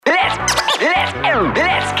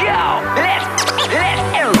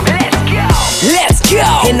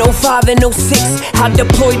in '05 and '06, I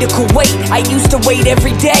deployed to Kuwait. I used to wait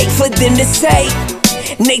every day for them to say,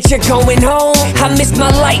 nature going home. I missed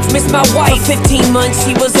my life, missed my wife. For 15 months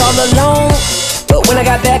she was all alone. But when I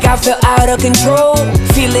got back, I felt out of control.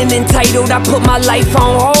 Feeling entitled, I put my life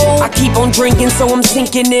on hold. I keep on drinking, so I'm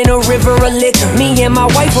sinking in a river of liquor. Me and my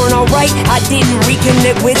wife weren't alright, I didn't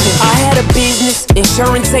reconnect with her. I had a business,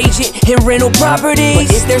 insurance agent, and rental properties.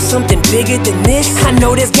 But is there something bigger than this? I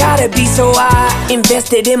know there's gotta be, so I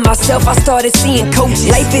invested in myself. I started seeing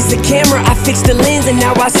coaches. Life is a camera, I fixed the lens, and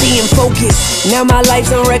now I see in focus. Now my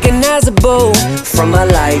life's unrecognizable from my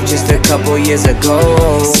life just a couple years ago.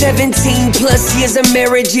 17 plus years of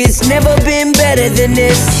marriage, it's never been better than this.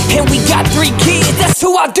 And we got 3 kids, that's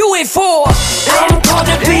who I do it for. I'm called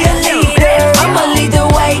to be a leader, I'ma lead the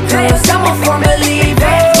way, cause I'm a firm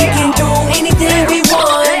believer. We can do anything we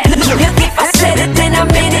want. If I said it, then I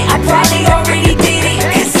meant it. I probably already did it.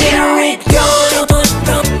 Consider it done.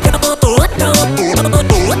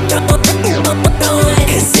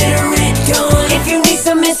 Consider it done. If you need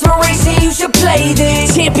some inspiration, you should play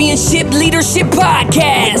this Championship Leadership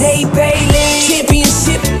Podcast with Nate Bailey.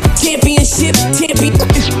 Championship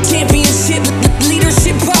Leadership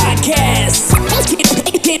Podcast.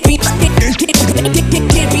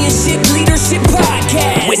 Championship Leadership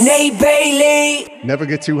Podcast with Nate Bailey. Never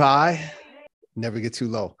get too high, never get too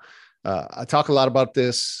low. I talk a lot about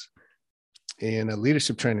this in a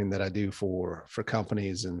leadership training that I do for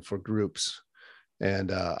companies and for groups.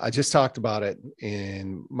 And I just talked about it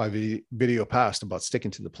in my video past about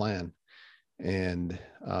sticking to the plan and,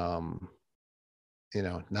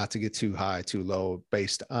 not to get too high, too low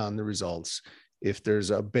based on the results. If there's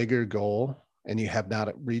a bigger goal and you have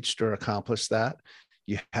not reached or accomplished that,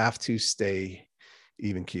 you have to stay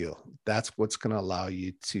even keel. That's what's going to allow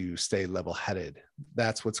you to stay level headed.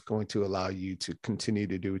 That's what's going to allow you to continue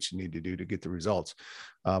to do what you need to do to get the results.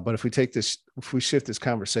 But if we shift this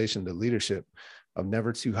conversation to leadership of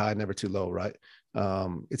never too high, never too low, right?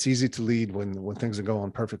 It's easy to lead when things are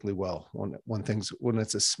going perfectly well, when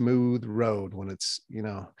it's a smooth road, when it's,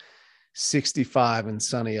 65 and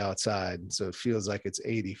sunny outside. So it feels like it's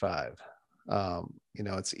 85.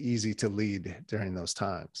 It's easy to lead during those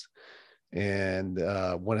times. And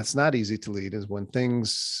when it's not easy to lead is when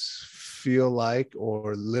things feel like,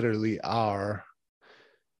 or literally are,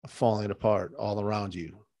 falling apart all around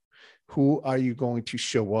you. Who are you going to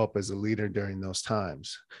show up as a leader during those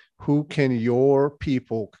times? Who can your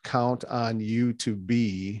people count on you to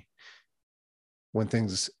be when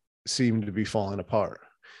things seem to be falling apart?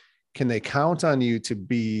 Can they count on you to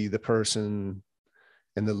be the person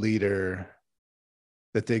and the leader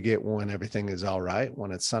that they get when everything is all right,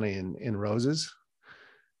 when it's sunny and roses?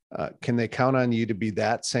 Can they count on you to be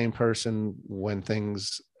that same person when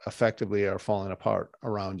things effectively are falling apart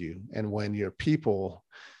around you? And when your people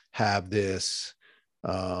have this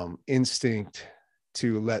instinct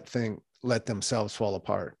to let themselves fall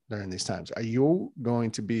apart during these times, are you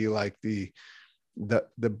going to be like the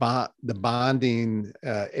bonding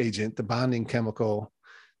agent, the bonding chemical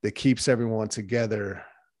that keeps everyone together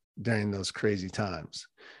during those crazy times?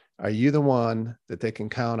 Are you the one that they can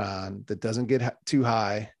count on that doesn't get too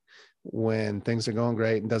high when things are going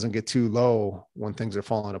great and doesn't get too low when things are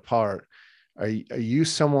falling apart? Are you are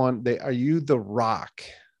you the rock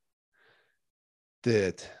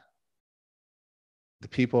that the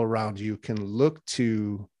people around you can look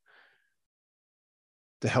to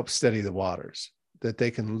help steady the waters, that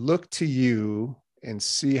they can look to you and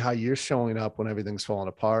see how you're showing up when everything's falling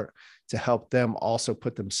apart, to help them also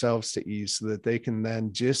put themselves to ease so that they can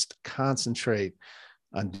then just concentrate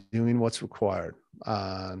on doing what's required,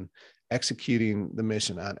 on executing the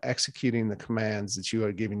mission, on executing the commands that you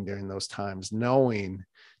are giving during those times, knowing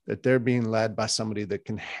that they're being led by somebody that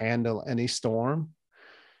can handle any storm,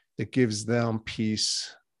 that gives them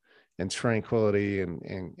peace and tranquility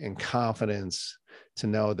and confidence to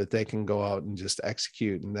know that they can go out and just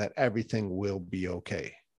execute and that everything will be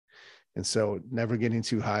okay. And so never getting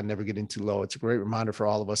too high, never getting too low. It's a great reminder for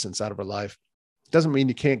all of us inside of our life. Doesn't mean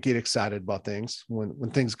you can't get excited about things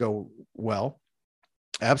when things go well.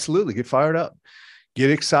 Absolutely. Get fired up,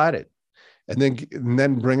 get excited, and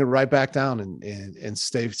then bring it right back down and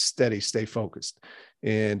stay steady, stay focused.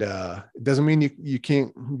 And it doesn't mean you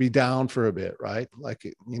can't be down for a bit, right? Like,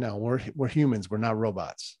 we're humans, we're not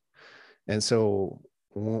robots. And so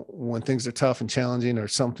when things are tough and challenging, or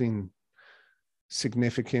something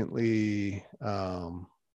significantly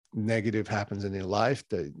negative happens in your life,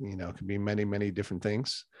 that, it can be many, many different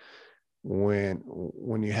things.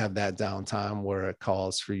 When you have that downtime where it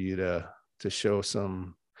calls for you to show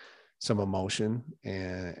some some emotion,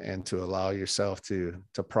 and to allow yourself to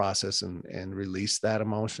process and release that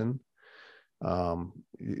emotion,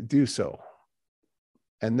 do so.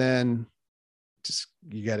 And then just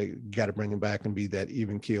you gotta bring it back and be that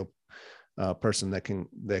even keel person that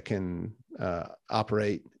can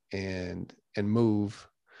operate and move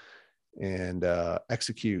and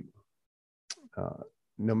execute,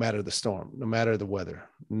 no matter the storm, no matter the weather,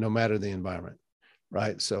 no matter the environment,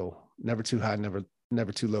 right? So never too high, never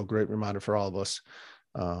too low. Great reminder for all of us,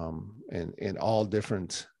 in all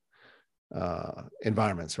different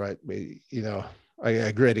environments, right? You know,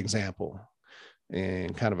 a great example,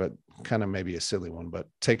 and kind of maybe a silly one, but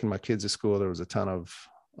taking my kids to school, there was a ton of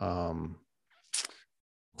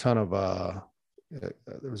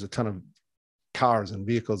cars and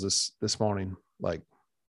vehicles this morning, like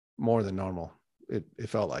more than normal. It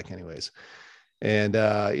felt like, anyways. And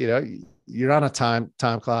you know, you're on a time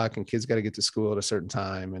clock, and kids got to get to school at a certain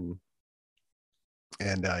time,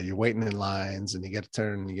 and you're waiting in lines, and you got to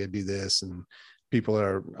turn, and you got to do this, and people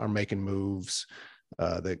are making moves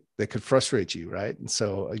that could frustrate you, right? And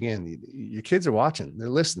so again, your kids are watching, they're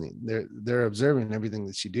listening, they're observing everything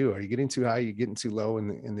that you do. Are you getting too high? Are you getting too low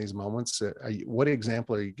in these moments? What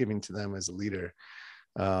example are you giving to them as a leader,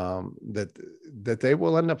 that they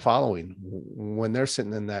will end up following when they're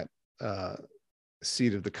sitting in that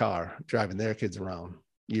seat of the car driving their kids around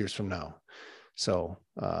years from now? So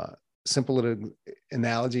simple little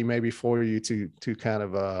analogy maybe for you to kind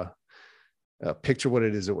of picture what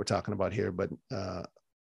it is that we're talking about here. But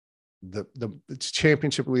the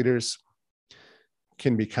championship leaders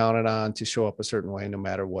can be counted on to show up a certain way no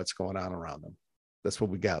matter what's going on around them. That's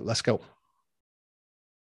what we got. Let's go.